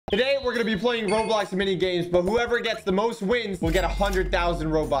Today, we're going to be playing Roblox Minigames, but whoever gets the most wins will get 100,000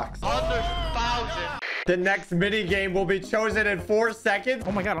 Robux. 100,000. The next minigame will be chosen in 4 seconds.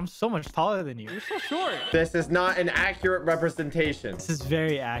 Oh my god, I'm so much taller than you. You're so short. This is not an accurate representation. This is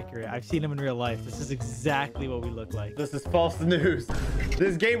very accurate. I've seen him in real life. This is exactly what we look like. This is false news.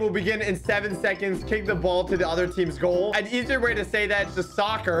 This game will begin in 7 seconds. Kick the ball to the other team's goal. An easier way to say that is just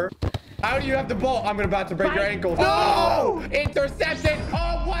soccer. How do you have the ball? I'm about to break your ankle. Oh! Interception!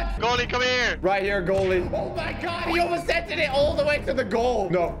 Oh, what? Goalie, come here. Right here, goalie. Oh my god, he almost sent it all the way to the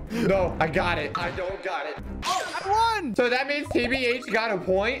goal. No, I got it. I don't got it. Oh, I won! So that means TBH got a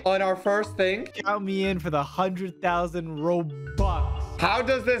point on our first thing. Count me in for the 100,000 Robux. How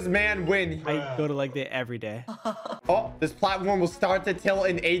does this man win? I go to leg day every day. Oh, this platform will start to tilt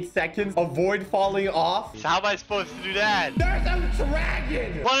in 8 seconds. Avoid falling off. So how am I supposed to do that? There's a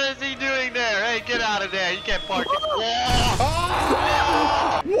dragon. What is he doing there? Hey, get out of there. You can't park it.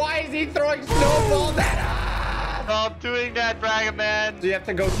 Oh! Why is he throwing snowballs at us? Stop doing that, Dragon Man. So you have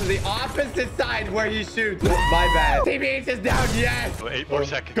to go to the opposite side where he shoots. My bad. TBH is down. Yes. Oh, 8 more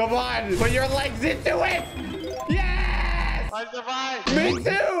seconds. Come on. Put your legs into it. Yes. I survived. Me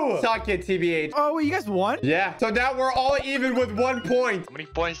too. Suck it, TBH. Oh, wait, you guys won? Yeah. So now we're all even with 1 point. How many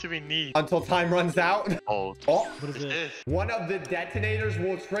points do we need? Until time runs out. Oh. Oh. What is it? One of the detonators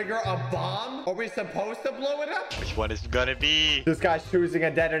will trigger a bomb. Are we supposed to blow it up? Which one is it gonna be? This guy's choosing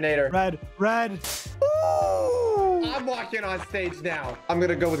a detonator. Red. Ooh. I'm walking on stage now. I'm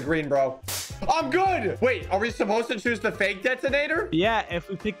gonna go with green, bro. I'm good. Wait, are we supposed to choose the fake detonator? Yeah, if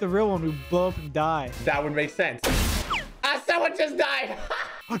we pick the real one, we blow up and die. That would make sense. Someone just died.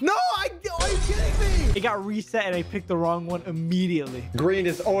 No, are you kidding me? It got reset and I picked the wrong one immediately. Green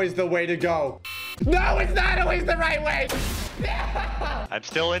is always the way to go. No, it's not always the right way. I'm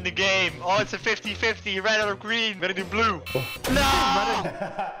still in the game. Oh, it's a 50-50. Red or green. I'm gonna do blue. No!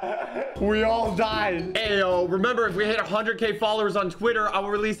 We all died. Ayo, remember, if we hit 100K followers on Twitter, I will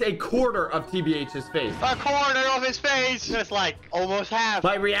release a quarter of TBH's face. A corner of his face. That's like almost half.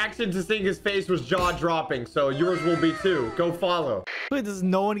 My reaction to seeing his face was jaw-dropping, so yours will be too. Go follow. Wait, does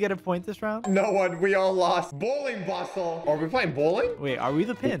no one get a point this round? No one. We all lost. Bowling bustle. Are we playing bowling? Wait, are we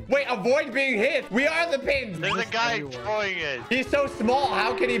the pin? Wait, avoid being hit. We are the pins. There's a guy throwing it. He's so small.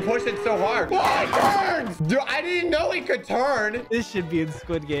 How can he push it so hard? Oh, he turns. Dude, I didn't know he could turn. This should be in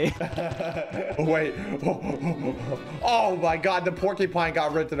Squid Game. Wait. Oh my god, the porcupine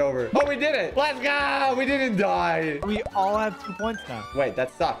got written over. Oh, we did it. Let's go. We didn't die. We all have 2 points now. Wait,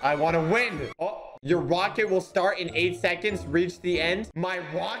 that sucks. I want to win. Oh. Your rocket will start in 8 seconds. Reach the end. My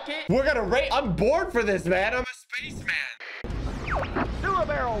rocket? We're gonna rate. I'm bored for this, man. I'm a spaceman. Do a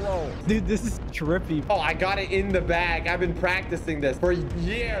barrel roll. Dude, this is trippy. Oh, I got it in the bag. I've been practicing this for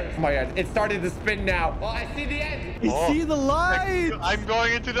years. Oh my god, it started to spin now. Oh, I see the end. You see the line. I'm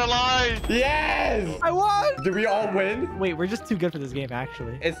going into the line. Yes. I won. Did we all win? Wait, we're just too good for this game,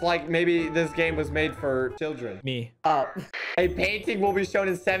 actually. It's like maybe this game was made for children. Me. A painting will be shown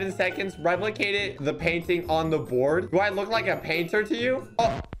in 7 seconds. Replicate the painting on the board. Do I look like a painter to you?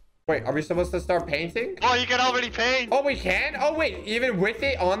 Oh. Wait, are we supposed to start painting? Oh, you can already paint. Oh, we can? Oh, wait, even with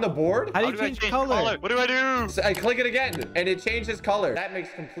it on the board? How do you change color? What do I do? So I click it again, and it changes color. That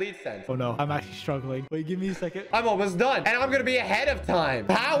makes complete sense. Oh, no. I'm actually struggling. Wait, give me a second. I'm almost done, and I'm going to be ahead of time.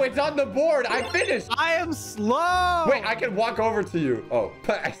 How? It's on the board. I finished. I am slow. Wait, I can walk over to you. Oh,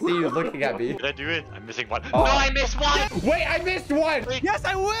 I see you looking at me. Did I do it? I'm missing one. Oh. No, I missed one. Wait, I missed one. Yes,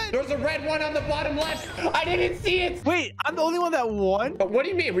 I win. There's a red one on the bottom left. I didn't see it. Wait, I'm the only one that won? But what do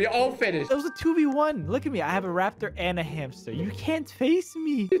you mean? We all finished. It was a 2v1. Look at me. I have a raptor and a hamster. You can't face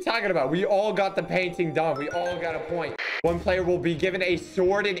me. What are you talking about? We all got the painting done. We all got a point. One player will be given a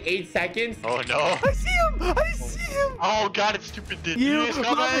sword in 8 seconds. Oh, no. I see him. I see him. Oh, God, it's stupid. You- He's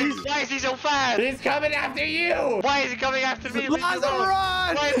coming. Why is he so fast? He's coming after you. Why is he coming after me? Leave me alone.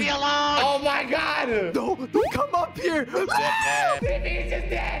 Lazarus. Leave me alone. Oh my god. Don't come up here. He's just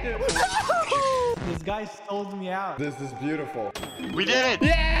dead. This guy stole me out. This is beautiful. We did it.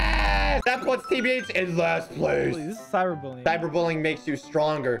 Yes! That puts TBH in last place. Holy, this is cyberbullying. Cyberbullying makes you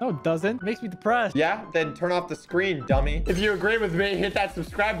stronger. No, it doesn't. It makes me depressed. Yeah? Then turn off the screen, dummy. If you agree with me, hit that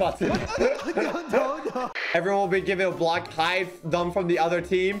subscribe button. No. Everyone will be given a block. Hide them from the other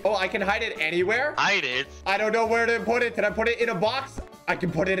team. Oh, I can hide it anywhere? Hide it. I don't know where to put it. Can I put it in a box? I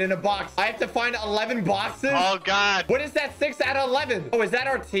can put it in a box. I have to find 11 boxes. Oh, God. What is that? 6 out of 11. Oh, is that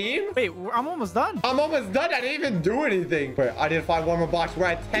our team? Wait, I'm almost done. I'm almost done. I didn't even do anything. Wait, I didn't find one more box. We're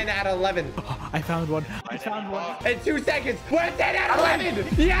at 10 out of 11. I found one. I found one. In 2 seconds. We're at 10 out of 11.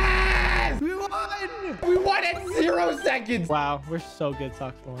 Yes! Yes! We won! We won in 0 seconds. Wow, we're so good,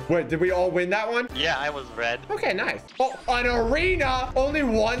 Socks. Wait, did we all win that one? Yeah, I was red. Okay, nice. Oh, an arena. Only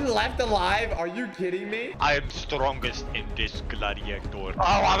one left alive. Are you kidding me? I am strongest in this gladiator.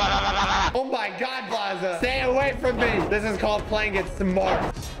 Oh my God, Blaza. Stay away from me. This is called playing it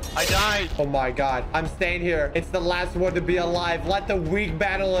smart. I died. Oh my God. I'm staying here. It's the last one to be alive. Let the weak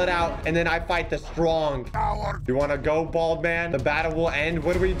battle it out, and then I fight the strong. You want to go, bald man? The battle will end.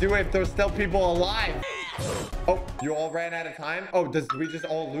 What do we do if there's still people alive? Oh, you all ran out of time? Oh, did we just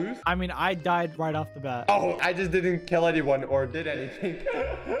all lose? I mean, I died right off the bat. Oh, I just didn't kill anyone or did anything.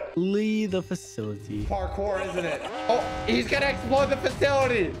 Leave the facility. Parkour, isn't it? Oh, he's gonna explode the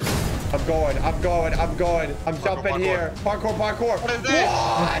facility. I'm going. I'm jumping here. Parkour. What is this?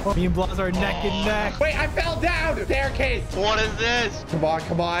 What? Me and Blaz are neck and neck. Wait, I fell down. Staircase. What is this? Come on.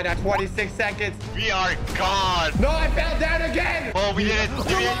 26 seconds. We are gone. No, I fell down again. Oh, we did it.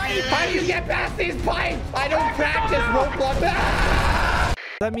 How do you get past these pipes? I don't practice Roblox. Ah!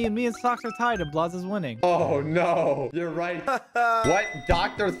 That means me and Socks are tied and Blaz is winning. Oh, no. You're right. What?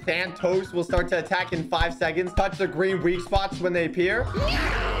 Dr. Santos will start to attack in 5 seconds. Touch the green weak spots when they appear.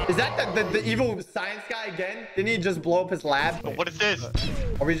 Is that the evil science guy again? Didn't he just blow up his lab? What is this?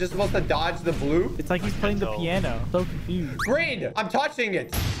 Are we just supposed to dodge the blue? It's like he's playing the piano. So confused. Green! I'm touching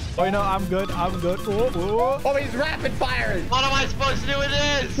it. Oh, no, I'm good. Oh, he's rapid firing. What am I supposed to do with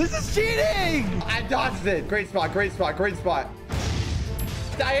this? This is cheating! I dodged it. Great spot.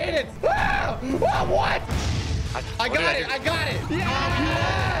 I hit it. Ah! Ah, what? I got it.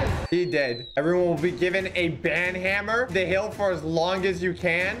 Yes! He did. Everyone will be given a ban hammer. The hill for as long as you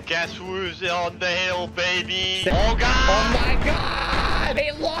can. Guess who's on the hill, baby? Oh, God. Oh, my God.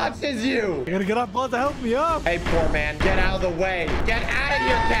 It launches you. I gotta get up, Blaz, to help me up. Hey, poor man. Get out of the way. Get out of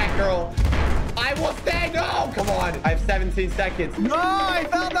here, cat girl. I will stay. No, come on. I have 17 seconds. No, I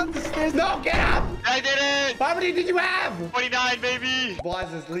fell down the stairs. No, get up. I did it. How many did you have? 29, baby.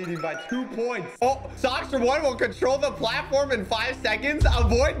 Blaz is leading by 2 points. Oh, Socks for one will control the platform in 5 seconds.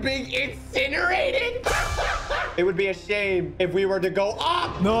 Avoid being incinerated. It would be a shame if we were to go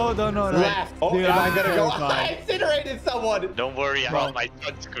up. No. Left. Oh, Dude, am I I'm gonna go? terrified. I incinerated someone. Don't worry about my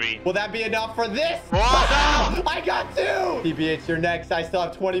sunscreen. Will that be enough for this? Oh, no. I got 2. TBH, you're next. I still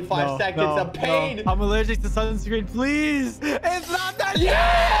have 25 seconds of pain. No. I'm allergic to sunscreen. Please. It's not that.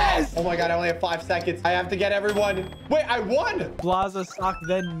 Yes! Oh my God, I only have 5 seconds. I have to get everyone. Wait, I won. Blaza, Sock,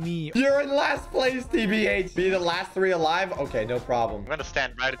 then me. You're in last place, TBH. Be the last 3 alive? Okay, no problem. I'm gonna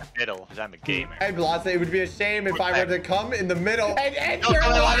stand right in the middle because I'm a gamer. Hey, Blaza, it would be a shame if I were to come in the middle and enter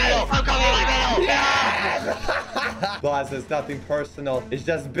I'm life. coming in the middle. Yes! Blaza, it's nothing personal. It's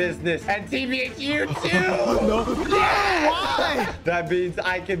just business. And TBH, you too. No. Yes! Why? That means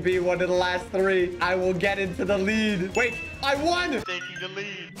I can be one of the last 3. I will get into the lead. Wait, I won. Taking the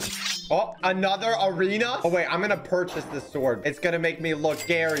lead. Oh, another arena? Oh, wait, I'm gonna purchase this sword. It's gonna make me look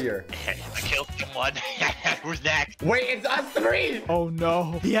scarier. I killed someone. Who's next? Wait, it's us 3. Oh,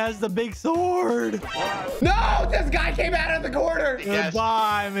 no. He has the big sword. No, this guy came out of the corner. Yes.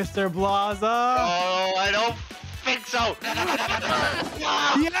 Goodbye, Mr. Blaza. Oh, I don't think so.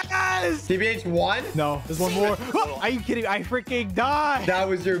 Yes. TBH won? No, there's one more. Are you kidding? I freaking died. That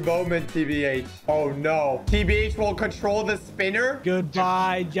was your moment, TBH. Oh, no. TBH will control the spinner.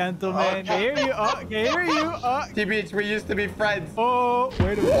 Goodbye, gentlemen. Okay. Here you are. Here you are. TBH, we used to be friends. Oh,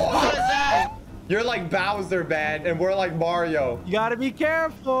 wait a minute. What is that? You're like Bowser, man, and we're like Mario. You gotta be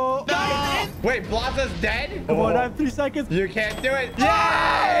careful. No. Wait, Blaza's dead? Come on, I have 3 seconds. You can't do it.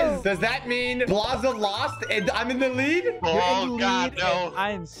 Yes! Does that mean Blaza lost and I'm in the lead? You're in Oh, the God, lead, no. and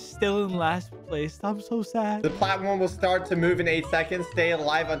I am still in last place. I'm so sad. The platform will start to move in 8 seconds. Stay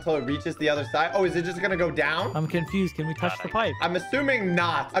alive until it reaches the other side. Oh, is it just gonna go down? I'm confused. Can we touch the pipe? I'm assuming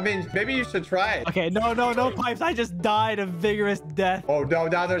not. I mean, maybe you should try it. Okay, no pipes. I just died a vigorous death. Oh, no,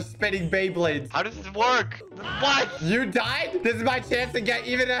 now they're spinning Beyblades. How does this work? What? You died? This is my chance to get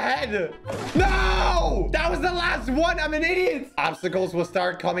even ahead. No! That was the last one. I'm an idiot. Obstacles will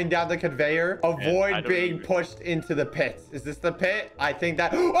start coming down the conveyor. Avoid being pushed into the pit. Is this the pit? I think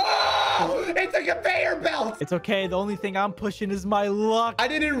that... Oh! It's a conveyor belt. It's okay. The only thing I'm pushing is my luck. I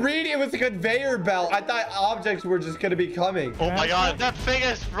didn't read it was a conveyor belt. I thought objects were just going to be coming. Oh my God, that thing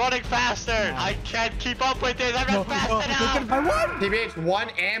is running faster. I can't keep up with it. I'm not fast enough. I won. TBH won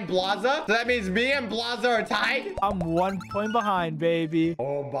and Blaza. So that means me and Blaza are tied. I'm 1 point behind, baby.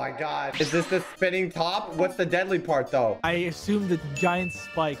 Oh my God. Is this the spinning top? What's the deadly part though? I assume the giant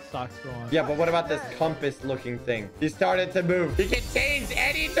spike socks go on. Yeah, but what about this compass looking thing? He started to move. He can change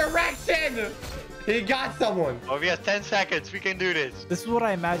any direction. He got someone. Oh, we have 10 seconds. We can do this. This is what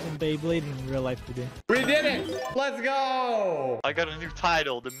I imagine Beyblade in real life to do. We did it. Let's go. I got a new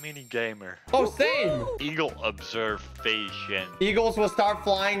title, the Mini Gamer. Oh, same. Eagle Observation. Eagles will start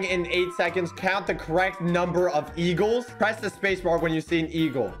flying in 8 seconds. Count the correct number of eagles. Press the space bar when you see an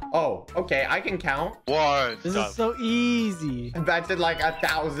eagle. Oh, okay. I can count. 1. This is so easy. Imagine like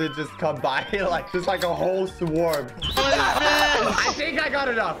 1,000 just come by. Like just like a whole swarm. What is this? I think I got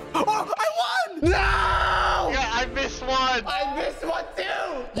enough. Oh, I won! No! Yeah, I missed one. I missed one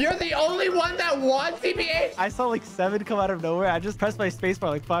too. You're the only one that won, TBH. I saw like 7 come out of nowhere. I just pressed my spacebar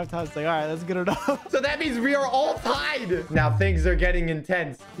like 5 times. Like, all right, that's good enough. So that means we are all tied. Now things are getting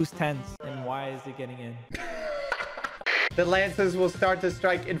intense. Who's tense and why is it getting in? The lances will start to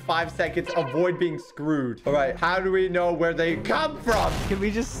strike in 5 seconds. Avoid being screwed. All right, how do we know where they come from? Can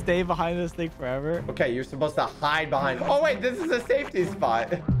we just stay behind this thing forever? Okay, you're supposed to hide behind. Oh wait, this is a safety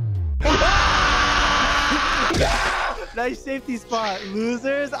spot. Nice safety spot,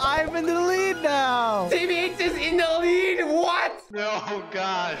 losers. I'm in the lead now. TBH is in the lead. What? Oh,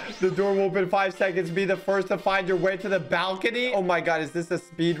 God. The door will open in 5 seconds. Be the first to find your way to the balcony. Oh my God, is this a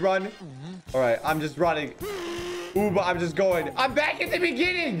speed run? All right, I'm just running. Ooh, but I'm just going. I'm back at the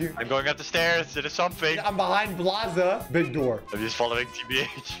beginning. I'm going up the stairs. It is something. I'm behind Blaza. Big door. I'm just following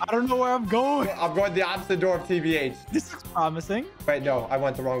TBH. I don't know where I'm going. I'm going the opposite door of TBH. This looks promising. Wait, no, I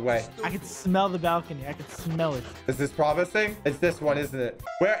went the wrong way. I can smell the balcony. I can smell it. Is this promising? It's this one, isn't it?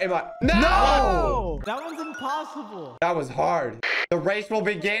 Where am I? No! That one's impossible. That was hard. The race will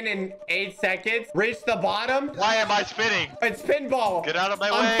begin in 8 seconds. Reach the bottom. Why am I spinning? It's pinball. Get out of my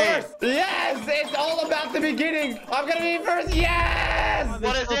I'm way. first. Yes, it's all about the beginning. I'm gonna be first. Yes.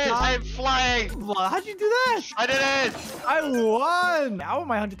 What is this? I am flying. How'd you do that? I did it. I won. I want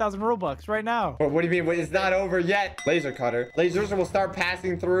my 100,000 Robux right now. But what do you mean? Wait, it's not over yet. Laser cutter. Lasers will start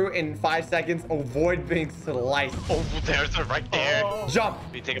passing through in 5 seconds. Avoid being sliced. Oh, there's it right there. Jump.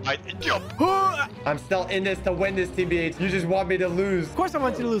 Let me take a bite and jump. I'm still in this to win this, TBH. You just want me to lose. Of course I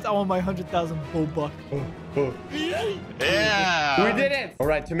want you to lose. I want my 100,000 Robux. Yeah. We did it. All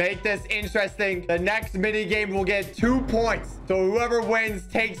right, to make this interesting, the next mini game will get 2 points. So whoever wins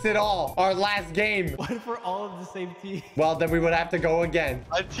takes it all. Our last game. What if we're all of the same team? Well, then we would have to go again.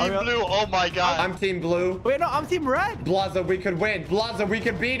 I'm team blue. Oh my God. I'm team blue. Wait, no, I'm team red. Blaza, we could win. Blaza, we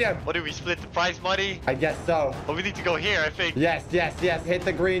could beat him. What do we split the prize money? I guess so. Oh, we need to go here, I think. Yes, yes, yes. Hit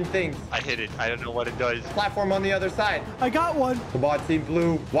the green things. I hit it. I don't know what it does. Platform on the other side. I got one. Come on, team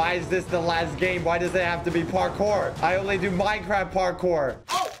blue. Why is this the last game? Why does it have to be parkour? I only do Minecraft parkour.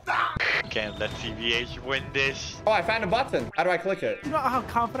 Can't let TBH win this. Oh, I found a button. How do I click it? You know how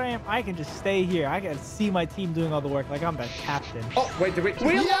confident I am? I can just stay here. I can see my team doing all the work like I'm the captain. Oh, wait, did we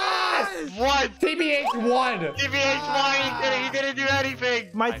lost! What? TBH won. TBH won. He didn't do anything.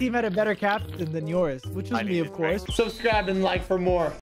 My team had a better captain than yours, which was me, of course. Subscribe and like for more.